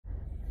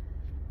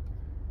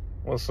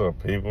What's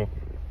up, people?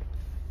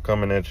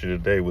 Coming at you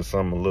today with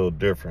something a little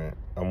different.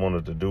 I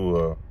wanted to do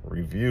a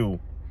review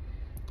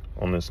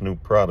on this new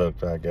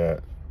product I got.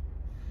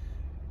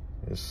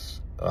 It's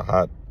a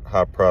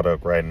hot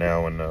product right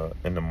now in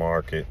the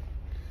market,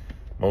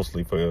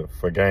 mostly for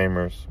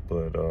gamers,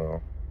 but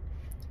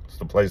it's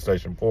the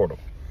PlayStation Portal.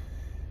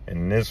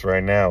 And this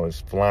right now is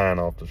flying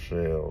off the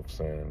shelves,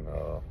 and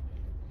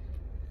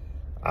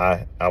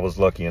I was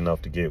lucky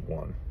enough to get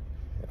one.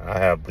 I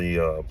have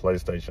the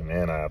PlayStation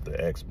and I have the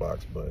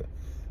Xbox, but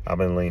I've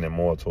been leaning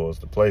more towards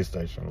the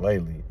PlayStation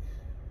lately.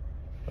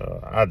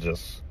 I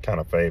just kind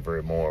of favor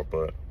it more,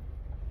 but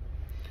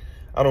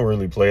I don't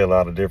really play a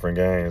lot of different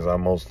games. I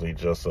mostly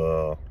just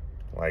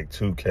like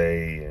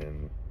 2K,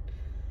 and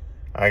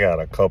I got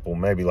a couple,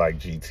 maybe like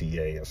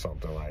GTA or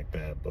something like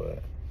that,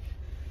 but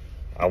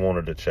I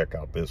wanted to check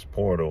out this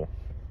Portal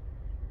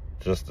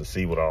just to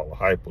see what all the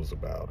hype was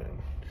about, and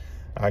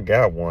I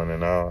got one,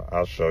 and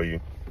I'll show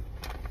you.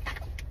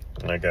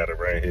 I got it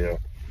right here,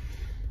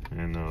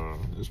 and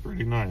it's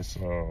pretty nice.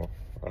 I'll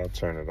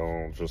turn it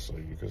on just so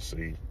you can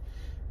see.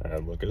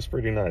 Look, it's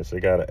pretty nice.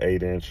 It got an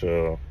 8-inch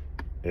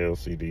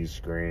LCD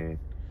screen,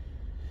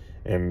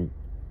 and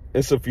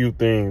it's a few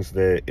things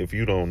that if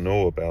you don't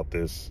know about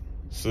this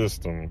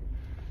system,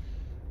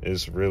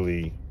 it's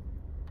really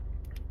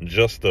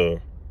just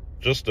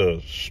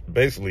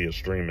basically a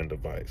streaming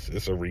device.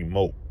 It's a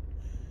remote,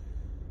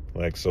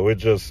 like, so it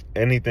just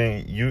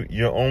anything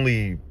you're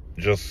only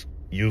just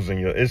using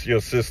it's your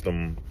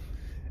system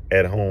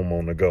at home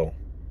on the go.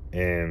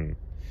 And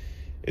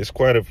it's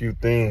quite a few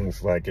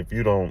things, like if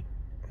you don't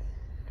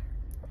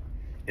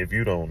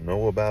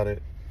know about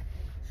it,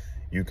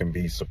 you can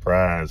be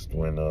surprised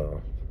when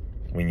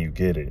you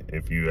get it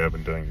if you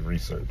haven't done your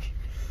research,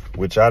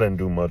 which I didn't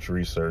do much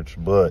research,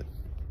 but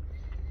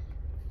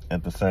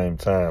at the same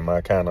time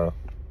I kind of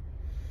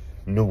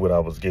knew what I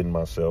was getting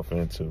myself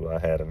into. I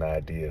had an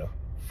idea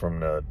from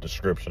the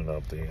description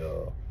of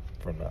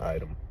from the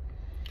item.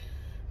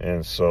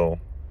 And so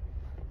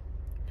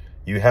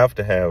you have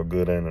to have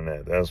good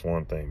internet. That's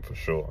one thing for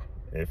sure.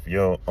 If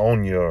you're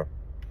on your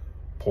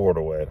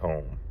Portal at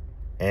home,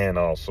 and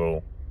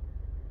also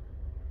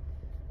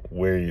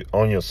where you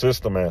on your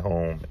system at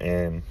home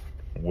and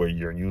where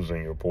you're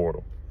using your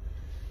Portal,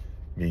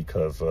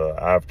 because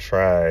I've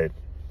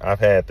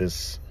had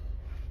this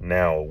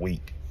now a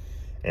week,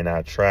 and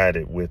I tried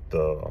it with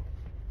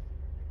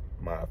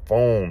my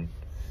phone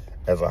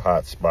as a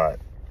hotspot,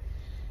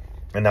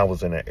 and I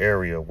was in an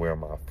area where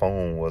my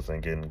phone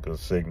wasn't getting good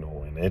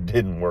signal, and it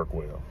didn't work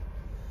well.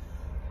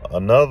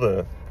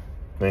 Another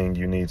thing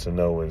you need to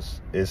know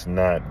is it's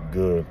not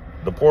good.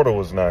 The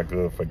Portal is not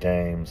good for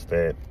games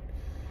that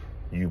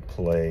you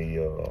play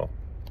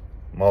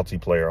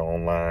multiplayer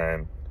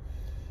online,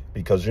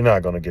 because you're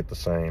not going to get the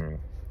same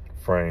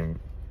frame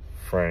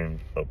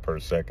per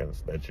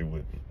seconds that you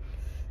would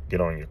get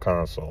on your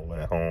console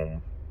at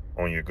home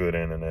on your good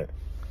internet.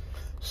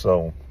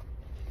 So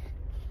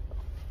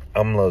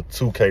I'm a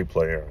 2K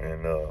player,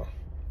 and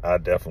I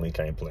definitely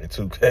can't play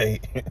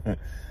 2K.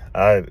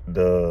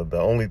 The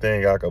only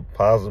thing I could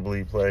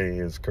possibly play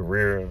is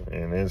career,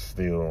 and that's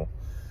still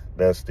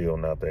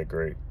not that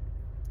great.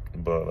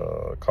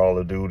 But Call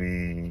of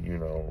Duty,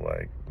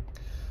 like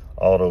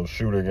all those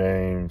shooter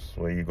games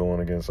where you're going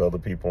against other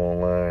people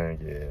online,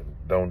 yeah,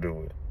 don't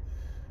do it.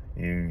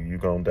 You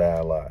gonna die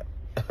a lot.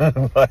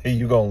 Like,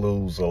 you gonna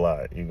lose a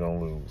lot. You gonna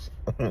lose.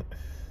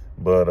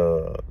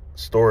 But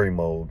story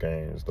mode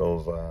games,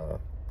 those are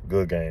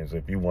good games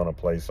if you want to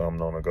play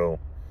something on the go.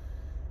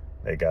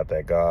 They got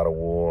that God of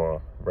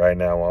War. Right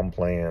now I'm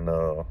playing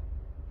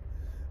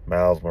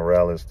Miles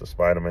Morales, the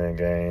Spider-Man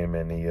game,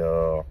 and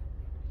I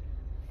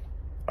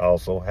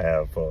also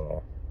have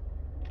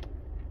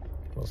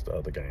what's the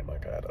other game I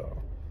got?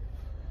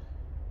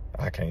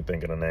 I can't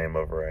think of the name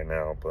of it right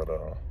now, but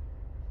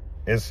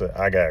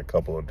I got a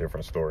couple of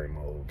different story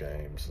mode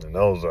games, and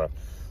those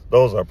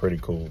are pretty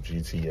cool.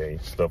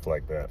 GTA, stuff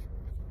like that.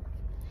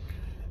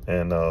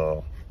 And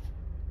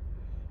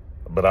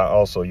but I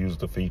also use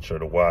the feature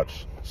to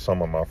watch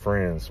some of my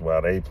friends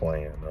while they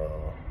playing,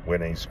 when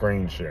they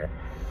screen share.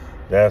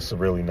 That's a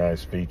really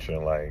nice feature.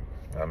 Like,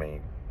 I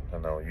mean, I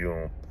know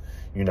you're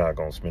not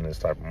gonna spend this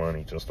type of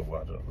money just to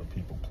watch other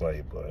people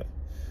play, but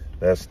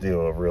that's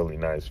still a really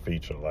nice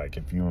feature. Like,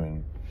 if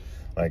you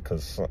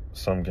because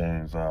some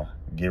games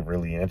get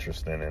really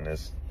interesting, and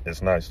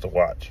it's nice to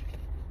watch.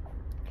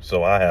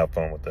 So I have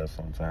fun with that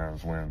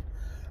sometimes when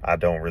I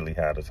don't really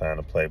have the time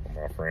to play, but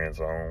my friends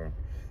are home.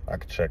 I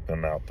could check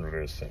them out through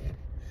this, and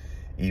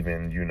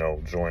even,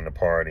 join the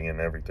party and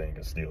everything,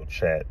 and still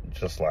chat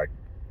just like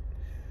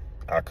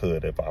I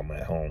could if I'm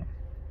at home.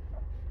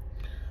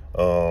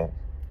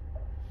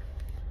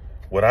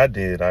 What I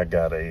did, I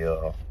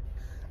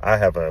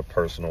have a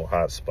personal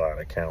hotspot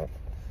account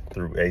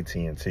through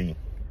AT&T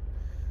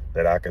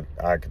that I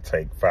could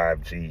take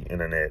 5G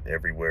internet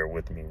everywhere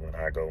with me when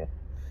I go.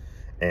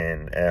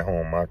 And at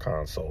home, my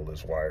console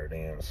is wired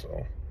in,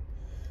 so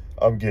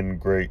I'm getting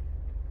great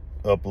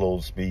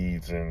upload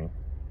speeds, and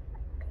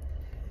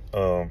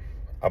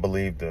I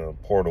believe the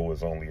Portal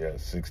is only at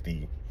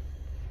 60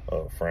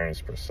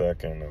 frames per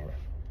second, or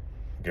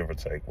give or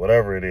take,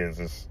 whatever it is.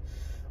 It's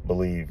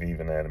believe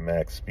even at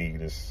max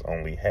speed, it's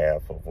only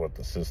half of what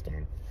the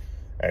system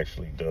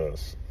actually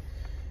does.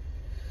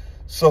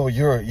 So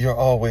you're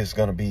always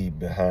gonna be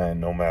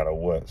behind no matter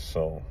what.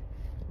 So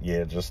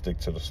yeah, just stick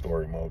to the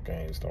story mode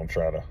games. Don't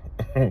try to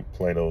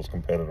play those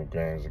competitive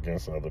games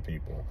against other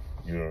people.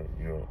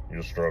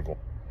 You'll struggle.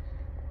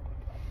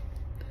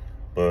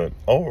 But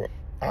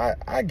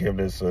I give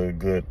this a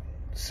good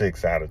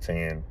 6 out of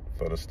 10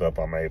 for the stuff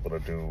I'm able to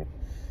do.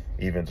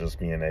 Even just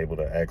being able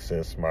to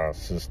access my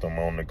system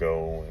on the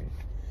go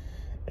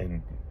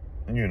and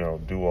you know,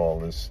 do all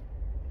this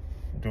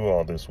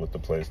with the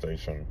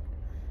PlayStation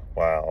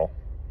while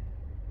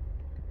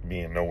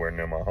being nowhere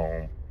near my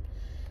home.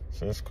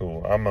 So it's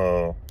cool.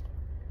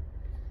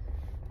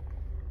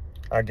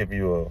 I give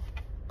you a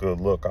good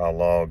look. I'll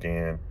log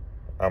in.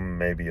 I'm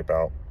maybe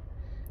about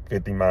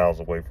 50 miles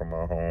away from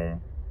my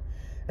home,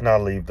 and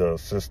I'll leave the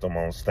system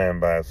on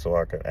standby so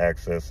I can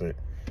access it.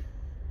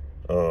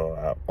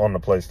 On the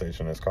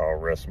PlayStation, it's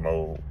called rest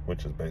mode,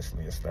 which is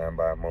basically a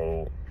standby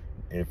mode.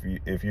 If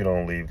you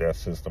don't leave that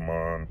system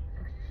on,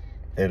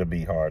 it'll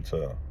be hard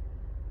to,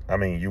 I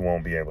mean, you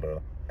won't be able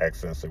to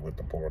access it with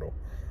the portal.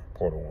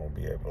 Portal won't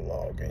be able to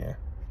log in.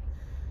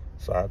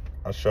 So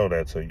I'll show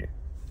that to you.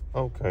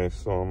 Okay,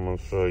 so I'm gonna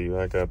show you.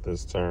 I got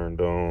this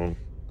turned on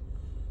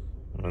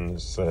in the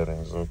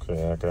settings.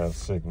 Okay, I got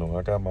signal.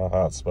 I got my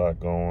hotspot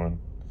going.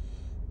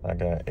 I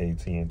got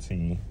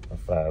AT&T, a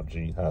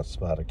 5G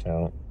hotspot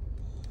account.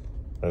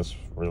 That's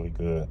really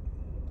good.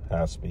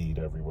 High speed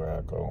everywhere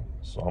I go.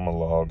 So I'm gonna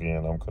log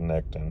in. I'm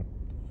connecting.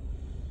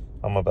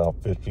 I'm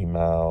about 50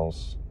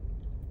 miles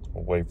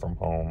away from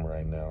home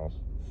right now.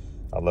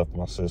 I left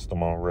my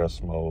system on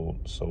rest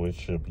mode, so it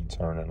should be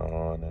turning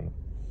on, and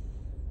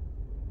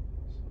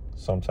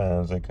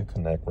sometimes it can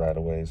connect right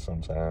away.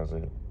 Sometimes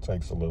it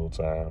takes a little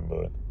time,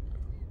 but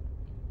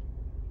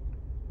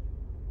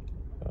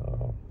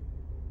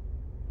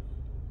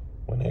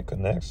when it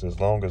connects, as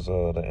long as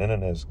the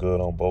internet's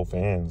good on both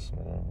ends,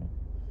 man,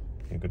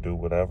 you could do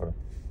whatever.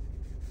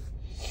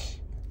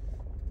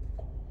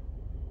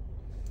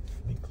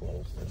 Let me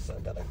close this. I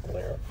got a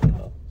glare from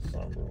the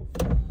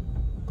sunroof.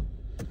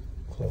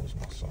 Close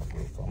my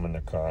sunroof. I'm in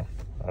the car.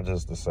 I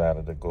just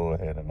decided to go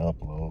ahead and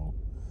upload.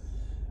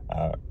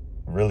 I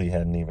really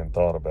hadn't even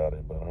thought about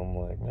it, but I'm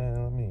like,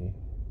 man,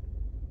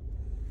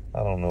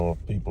 I don't know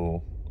if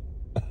people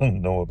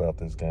know about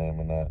this game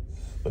or not,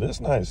 but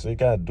it's nice. It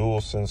got dual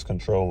sense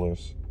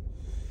controllers.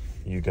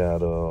 You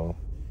got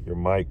your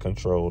mic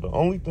control. The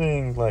only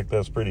thing like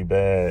that's pretty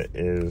bad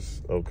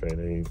is,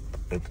 okay,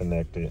 they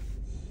connected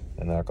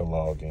and I can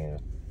log in.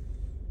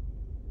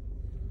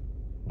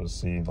 But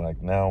see,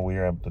 like now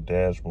we're at the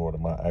dashboard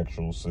of my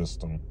actual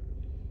system,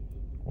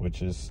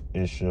 which is,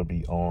 it should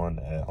be on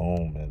at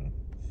home, and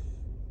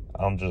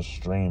I'm just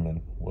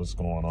streaming what's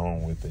going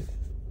on with it.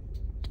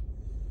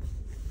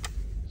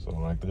 So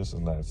like, this is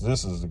nice.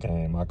 This is the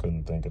game I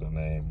couldn't think of the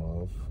name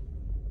of,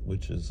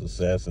 which is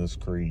Assassin's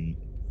Creed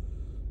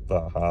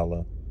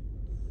Valhalla,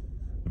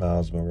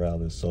 Miles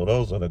Morales. So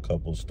those are the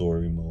couple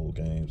story mode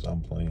games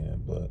I'm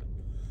playing, but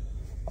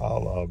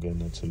I'll log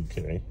into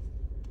 2K.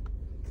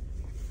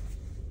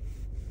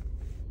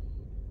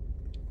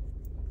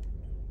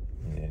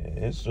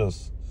 Yeah, it's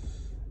just,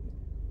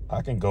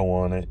 I can go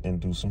on it and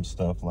do some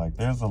stuff. Like,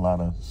 there's a lot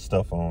of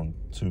stuff on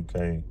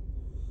 2K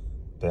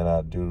that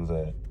I do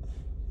that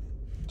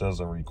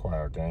doesn't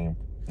require a game,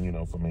 you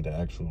know, for me to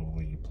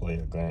actually play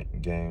a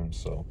game.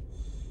 So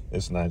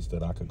it's nice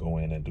that I could go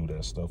in and do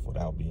that stuff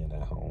without being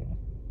at home.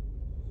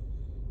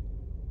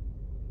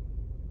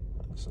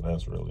 So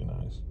that's really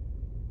nice.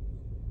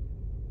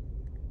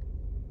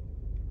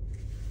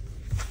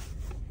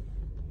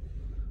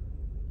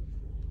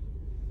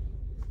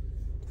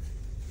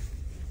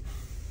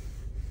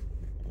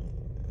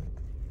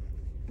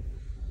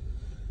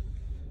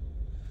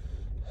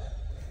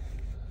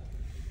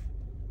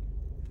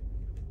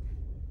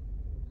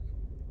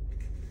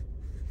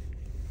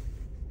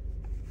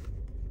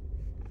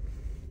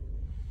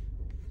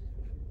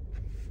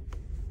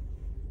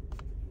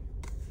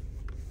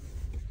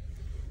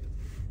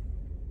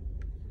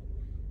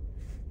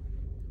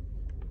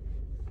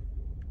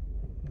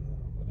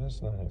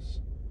 That's nice.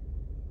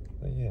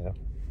 But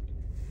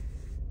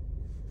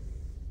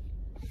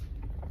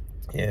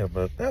yeah,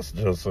 but that's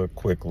just a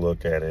quick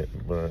look at it.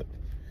 But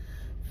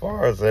as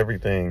far as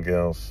everything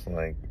else,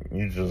 like,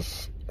 you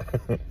just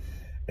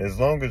as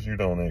long as you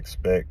don't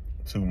expect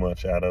too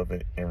much out of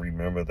it, and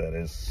remember that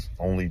it's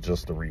only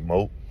just a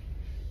remote,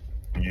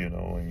 you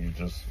know, and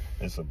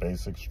it's a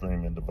basic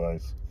streaming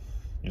device.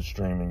 You're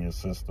streaming your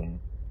system,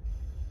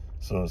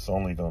 so it's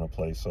only gonna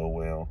play so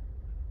well,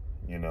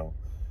 you know.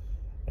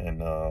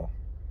 And the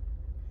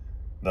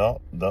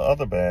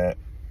other bad,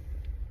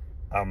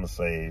 I'm gonna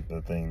say,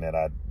 the thing that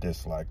I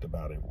disliked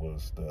about it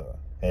was the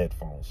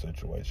headphone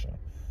situation.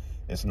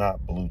 It's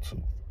not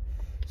Bluetooth,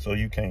 so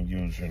you can't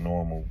use your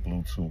normal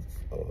Bluetooth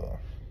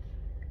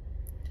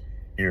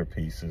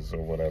earpieces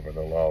or whatever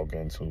to log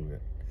into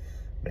it.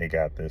 They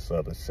got this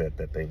other set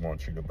that they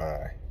want you to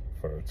buy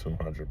for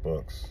 200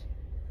 bucks.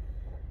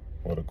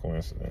 What a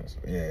coincidence.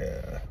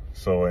 Yeah.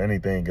 So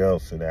anything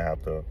else that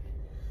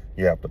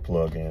you have to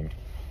plug in,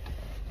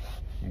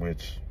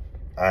 which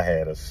I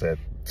had a set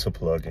to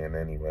plug in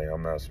anyway.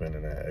 I'm not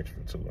spending that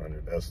extra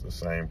 200. That's the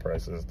same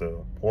price as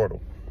the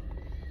portal.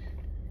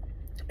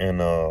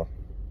 And I'll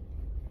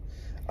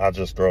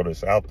just throw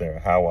this out there.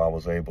 How I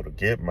was able to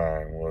get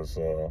mine was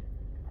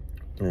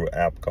through an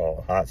app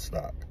called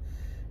Hotstock,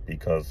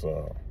 because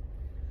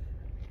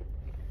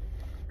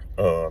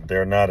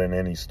they're not in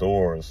any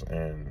stores,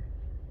 and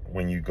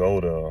when you go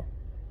to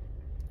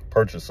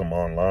purchase them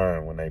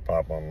online, when they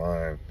pop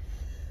online,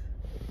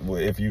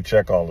 if you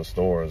check all the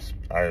stores,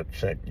 I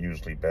check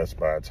usually Best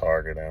Buy,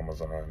 Target,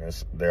 Amazon,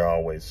 they're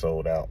always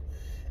sold out.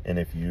 And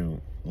if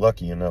you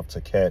lucky enough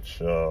to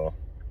catch a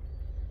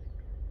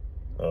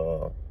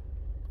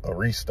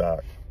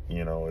restock,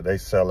 you know, they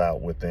sell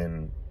out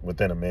within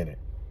a minute,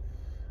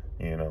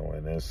 you know.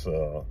 And it's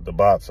the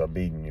bots are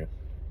beating you.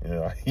 You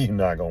know, you're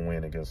not gonna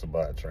win against a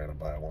bot trying to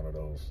buy one of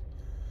those.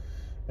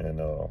 And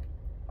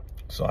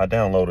so I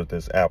downloaded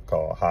this app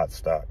called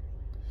Hotstock.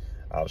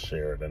 I'll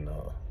share it in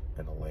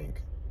a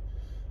link,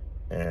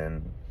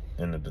 and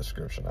in the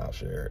description I'll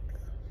share it.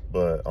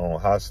 But on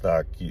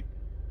Hotstock,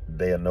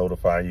 they'll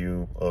notify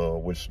you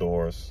which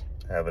stores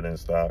have it in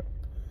stock,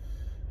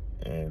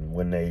 and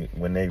when they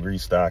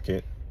restock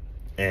it.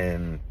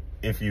 And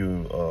if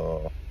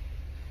you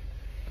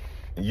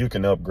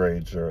can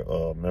upgrade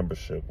your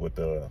membership with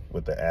the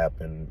app,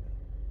 and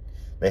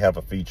they have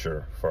a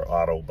feature for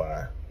auto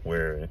buy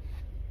where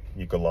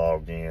you can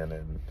log in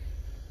and,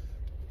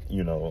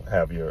 you know,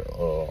 have your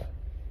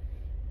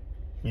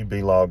you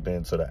be logged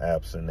into the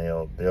apps, and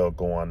they'll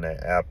go on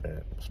that app,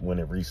 and when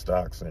it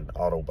restocks, and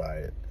auto buy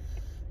it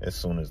as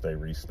soon as they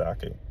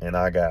restock it. And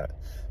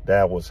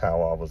that was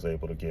how I was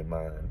able to get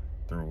mine,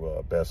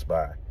 through Best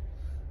Buy.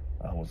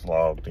 I was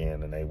logged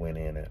in, and they went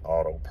in and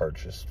auto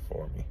purchased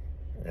for me,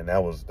 and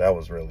that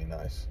was really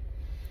nice.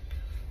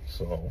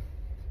 So,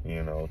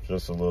 you know,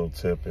 just a little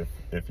tip,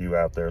 if you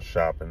out there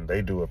shopping,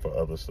 they do it for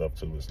other stuff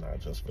too. It's not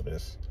just for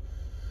this.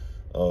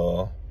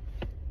 But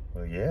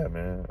yeah,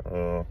 man,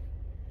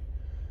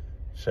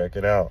 check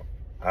it out.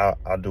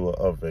 I'll do an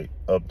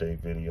update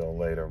video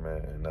later,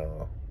 man, and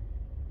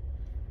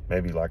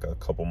maybe like a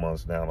couple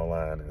months down the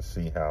line, and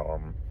see how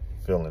I'm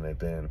feeling it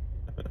then.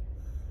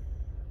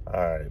 All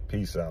right,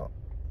 peace out.